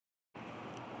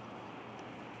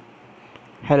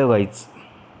Hello guys,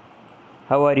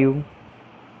 how are you?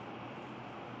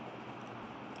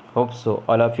 Hope so,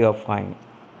 all of you are fine.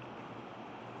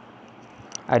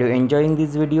 Are you enjoying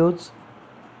these videos?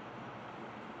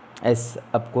 Yes,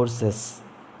 of course, yes.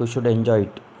 You should enjoy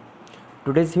it.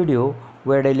 Today's video,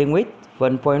 we are dealing with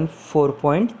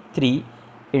 1.4.3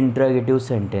 interrogative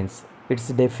sentence. Its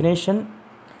definition,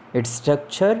 its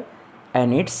structure,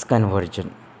 and its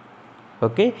conversion.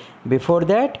 Okay, before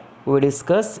that, we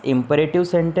discuss imperative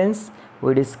sentence.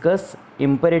 We discuss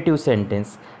imperative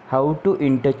sentence, how to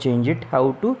interchange it,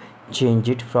 how to change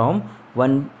it from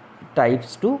one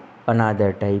types to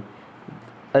another type.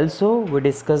 Also, we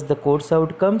discuss the course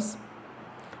outcomes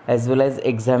as well as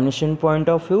examination point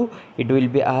of view. It will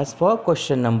be asked for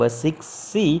question number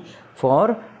 6C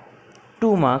for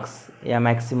 2 marks, yeah,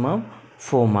 maximum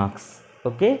 4 marks.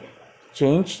 Okay,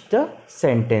 change the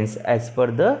sentence as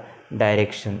per the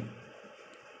direction.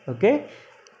 Okay,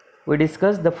 we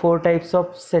discussed the 4 types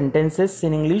of sentences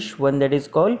in English. One that is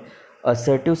called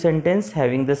assertive sentence,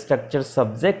 having the structure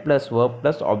subject plus verb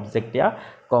plus object, yeah,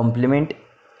 complement.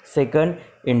 Second,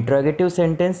 interrogative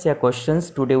sentence, yeah, questions.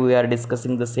 Today we are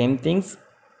discussing the same things.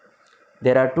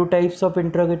 There are 2 types of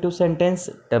interrogative sentence,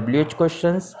 WH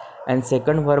questions and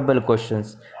second verbal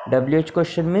questions. WH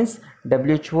question means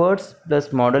WH words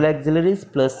plus modal auxiliaries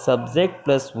plus subject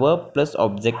plus verb plus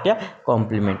object, yeah,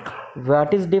 complement.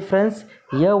 What is difference?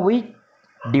 Here we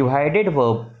divided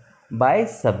verb by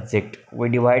subject. We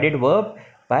divided verb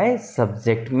by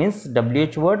subject means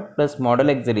WH word plus modal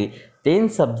auxiliary, then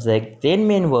subject, then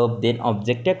main verb, then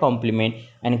object, yeah, complement,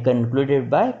 and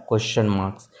concluded by question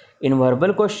marks. In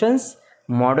verbal questions,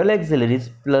 modal auxiliaries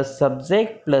plus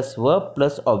subject plus verb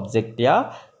plus object,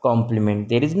 yeah, complement.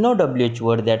 There is no WH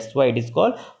word, that's why it is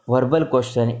called verbal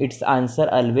question. Its answer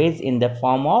always in the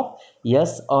form of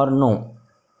yes or no.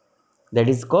 That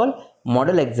is called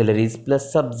modal auxiliaries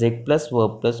plus subject plus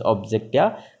verb plus object,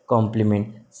 yeah,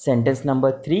 complement. Sentence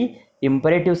number 3,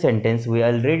 imperative sentence, we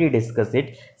already discussed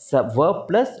it. Verb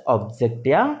plus object,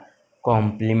 yeah,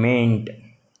 complement.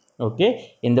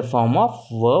 Okay, in the form of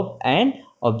verb and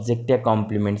object, yeah,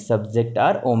 complement. Subject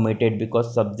are omitted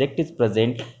because subject is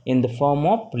present in the form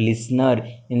of listener,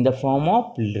 in the form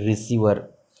of receiver.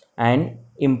 And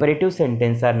imperative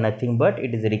sentence are nothing but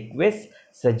it is request,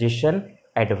 suggestion,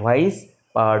 advice,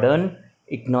 pardon,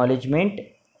 acknowledgement,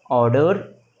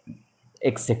 order,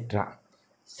 etc.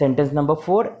 Sentence number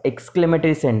 4,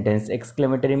 exclamatory sentence.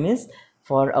 Exclamatory means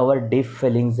for our deep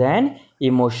feelings and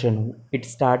emotion. It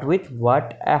start with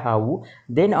what, how,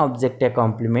 then object, a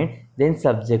complement, then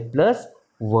subject plus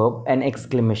verb and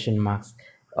exclamation marks,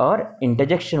 or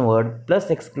interjection word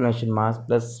plus exclamation marks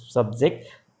plus subject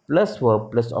plus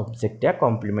verb plus object, a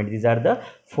complement. These are the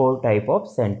 4 type of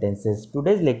sentences.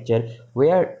 Today's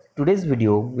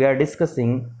video we are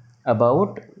discussing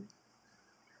about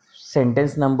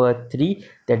sentence number 3,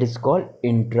 that is called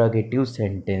interrogative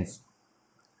sentence.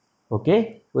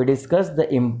 Okay, we discussed the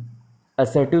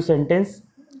assertive sentence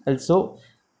also,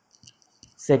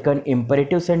 second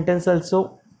imperative sentence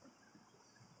also.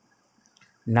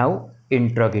 Now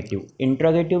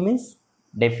interrogative means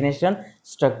definition,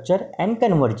 structure and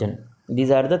conversion. These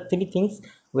are the 3 things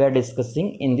we are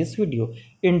discussing in this video.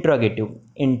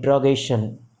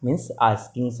 Interrogation means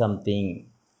asking something,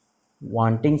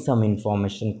 wanting some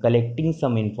information, collecting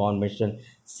some information,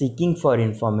 seeking for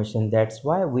information. That's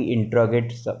why we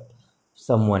interrogate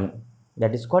someone.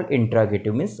 That is called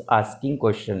interrogative, means asking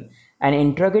question. An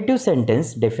interrogative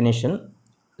sentence definition,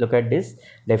 look at this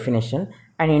definition.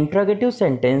 An interrogative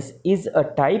sentence is a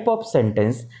type of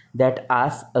sentence that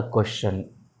asks a question.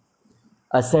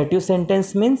 Assertive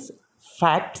sentence means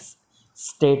facts,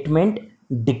 statement,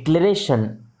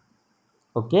 declaration.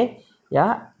 Okay,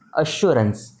 yeah,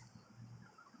 assurance.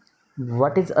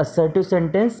 What is assertive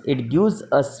sentence? It gives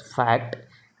us fact,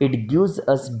 it gives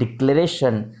us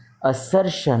declaration,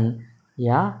 assertion,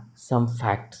 yeah, some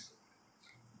facts.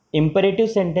 Imperative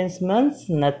sentence means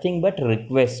nothing but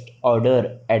request,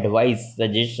 order, advice,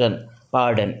 suggestion,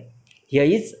 pardon. Here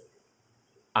is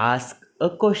ask a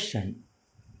question.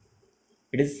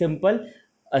 It is simple.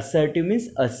 Assertive means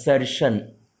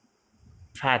assertion,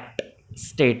 fact,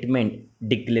 statement,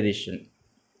 declaration.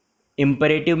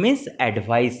 Imperative means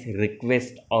advice,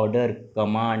 request, order,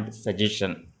 command,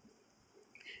 suggestion.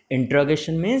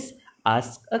 Interrogation means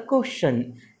ask a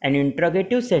question. An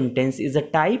interrogative sentence is a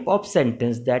type of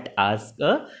sentence that asks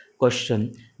a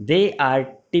question. They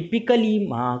are typically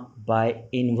marked by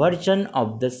inversion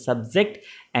of the subject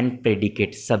and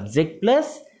predicate. Subject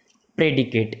plus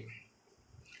predicate.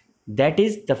 That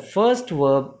is, the first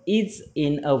verb is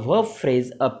in a verb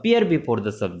phrase appear before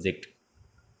the subject.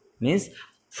 Means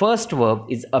First verb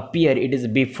is appear, it is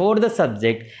before the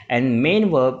subject, and main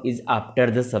verb is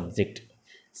after the subject.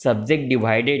 Subject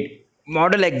divided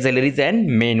modal auxiliaries and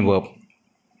main verb.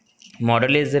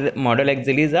 Modal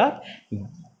auxiliaries are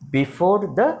before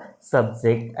the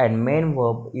subject and main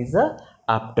verb is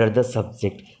after the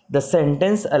subject. The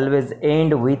sentence always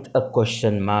end with a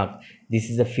question mark. This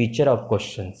is a feature of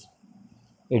questions.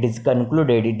 It is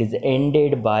concluded, it is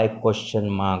ended by question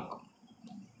mark.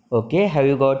 Okay, have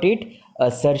you got it?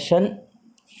 Assertion,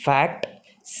 fact,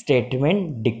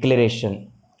 statement,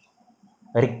 declaration,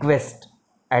 request,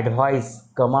 advice,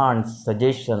 command,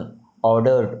 suggestion,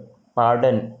 ordered,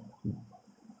 pardon,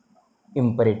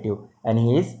 imperative, and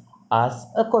he is asked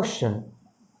a question,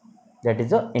 that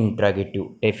is a interrogative.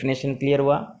 Definition clear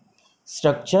हुआ?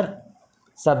 Structure,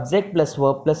 subject plus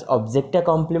verb plus object a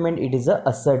complement, it is a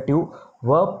assertive.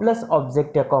 Verb plus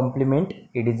object a complement,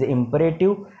 it is a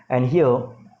imperative. And here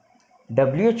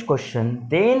WH question,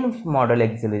 then modal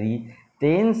auxiliary,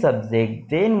 then subject,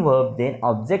 then verb, then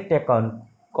object a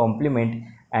complement,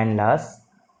 and last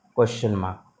question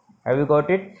mark. Have you got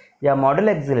it? Yeah, modal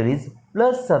auxiliaries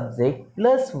plus subject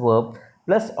plus verb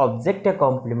plus object a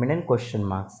complement and question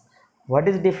marks. What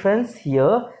is difference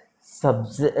here?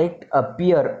 Subject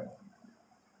appear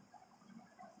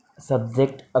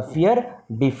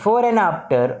before and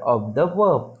after of the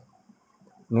verb,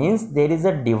 means there is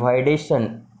a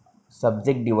dividation,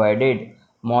 subject divided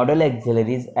modal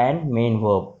auxiliaries and main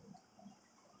verb.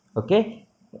 Okay,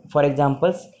 for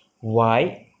examples,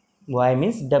 why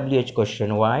means WH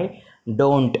question, why?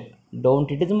 Don't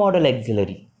it is modal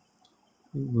auxiliary.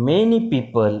 Many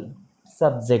people,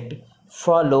 subject,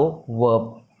 follow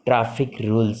verb, traffic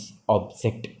rules,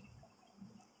 object,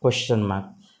 question mark.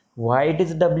 Why it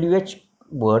is WH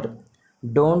word?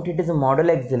 Don't it is a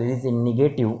modal auxiliary is in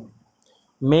negative.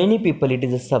 Many people, it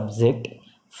is a subject,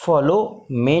 follow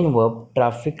main verb,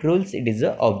 traffic rules, it is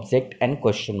a object, and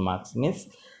question marks means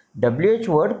WH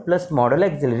word plus modal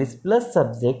auxiliaries plus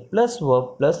subject plus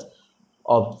verb plus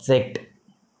object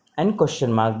and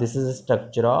question mark. This is the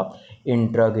structure of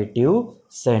interrogative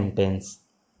sentence.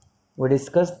 We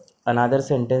discussed another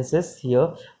sentences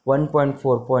here.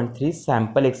 1.4.3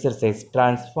 sample exercise.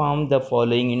 Transform the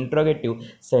following interrogative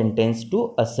sentence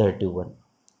to assertive one.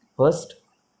 First,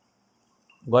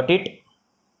 got it?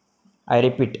 I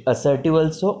repeat, assertive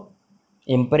also,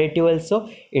 imperative also,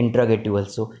 interrogative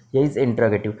also. Here is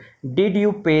interrogative. Did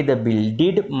you pay the bill?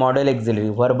 Did modal auxiliary,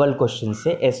 verbal question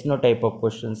say, yes no type of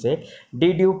question say,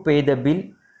 did you pay the bill?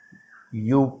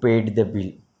 You paid the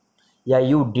bill. या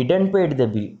you didn't pay the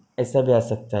bill, ऐसा भी आ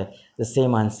सकता है. The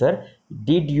same answer.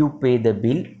 Did you pay the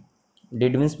bill?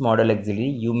 Did means modal auxiliary,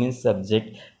 you means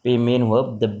subject, pay main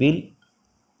verb, the bill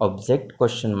object,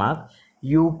 question mark.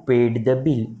 You paid the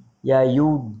bill. Yeah,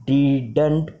 you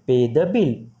didn't pay the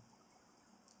bill.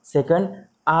 Second,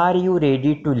 are you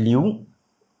ready to leave?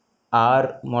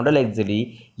 Are modal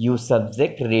auxiliary, you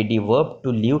subject, ready verb, to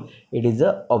leave, it is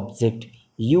a object.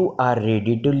 You are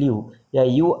ready to leave. Yeah,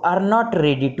 you are not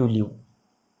ready to leave.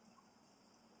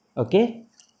 Okay,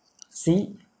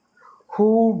 see,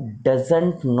 who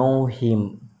doesn't know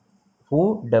him?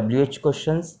 Who, WH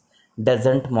questions,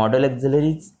 doesn't modal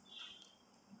auxiliaries,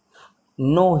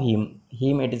 know him,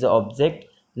 it is object,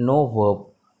 no verb,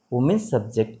 who means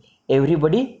subject,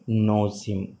 everybody knows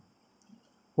him.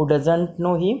 Who doesn't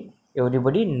know him?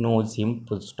 Everybody knows him,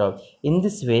 full stop. In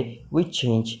this way we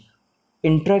change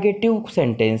interrogative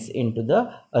sentence into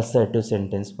the assertive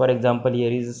sentence. For example,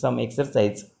 here is some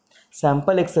exercise,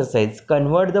 sample exercise.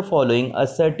 Convert the following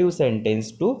assertive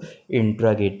sentence to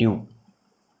interrogative.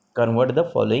 Convert the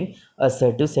following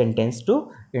assertive sentence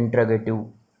to interrogative.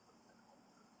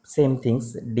 Same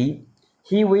things. D,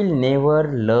 he will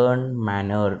never learn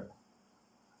manner.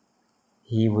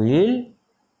 He will,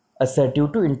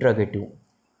 assertive to interrogative.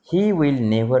 He will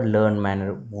never learn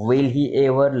manner. Will he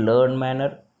ever learn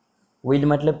manner? Will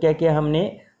मतलब क्या किया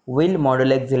हमने? Will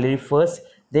modal auxiliary first,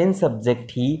 then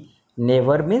subject he.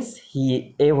 Never means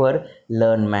he ever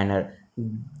learn manner.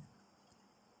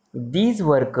 These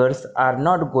workers are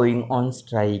not going on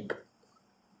strike.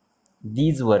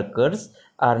 These workers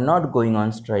are not going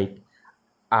on strike.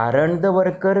 Aren't the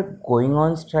worker going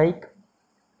on strike?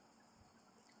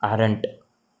 Aren't.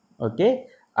 Okay,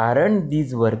 aren't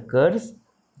these workers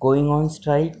going on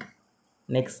strike?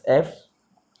 Next, F,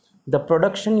 the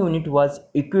production unit was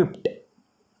equipped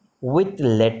with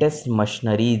latest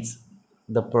machineries.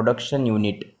 The production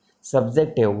unit,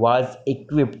 subject was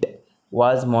equipped,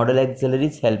 was modal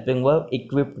auxiliaries, helping verb,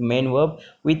 equipped main verb,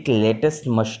 with latest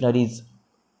machineries,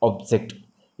 object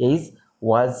is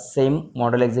was, same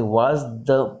modal auxiliary, was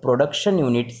the production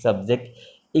unit, subject,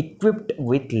 equipped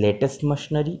with latest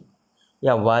machinery.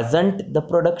 या wasn't the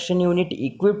production unit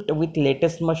equipped with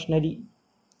latest machinery.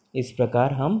 इस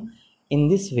प्रकार हम in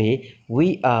this way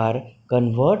we are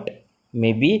convert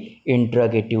maybe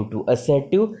interrogative to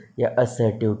assertive या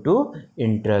assertive to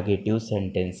interrogative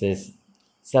sentences.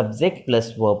 Subject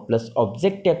plus verb plus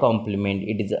object या complement,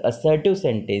 it is a assertive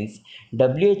sentence.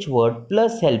 WH word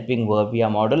plus helping verb या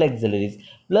modal auxiliaries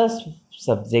plus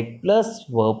subject plus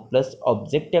verb plus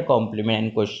object या complement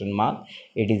and question mark,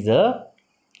 it is a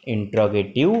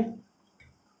interrogative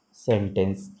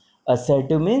sentence.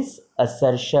 Assertive means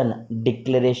assertion,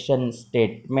 declaration,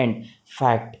 statement,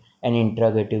 fact, and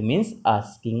interrogative means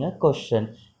asking a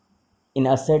question. In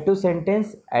assertive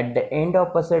sentence, at the end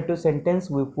of assertive sentence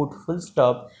we put full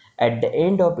stop. At the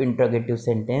end of interrogative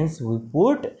sentence we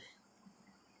put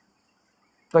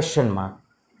question mark.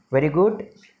 Very good.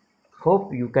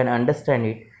 Hope you can understand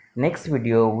it. Next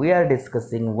video we are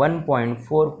discussing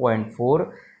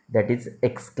 1.4.4, that is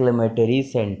exclamatory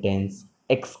sentence.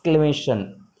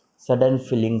 Exclamation, sudden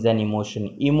feelings and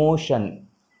emotion. Emotion,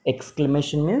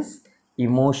 exclamation means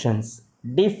emotions,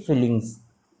 deep feelings.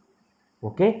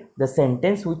 Okay, the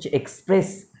sentence which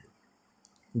express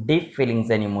deep feelings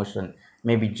and emotion,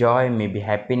 maybe joy, maybe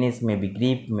happiness, maybe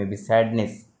grief, maybe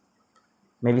sadness,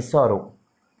 maybe sorrow.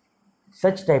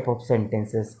 Such type of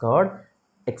sentences called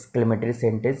exclamatory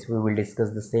sentence. We will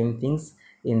discuss the same things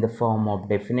in the form of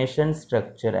definition,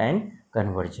 structure and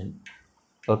conversion.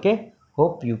 Okay,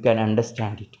 hope you can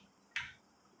understand it.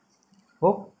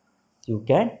 Hope you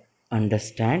can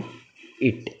understand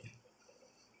it.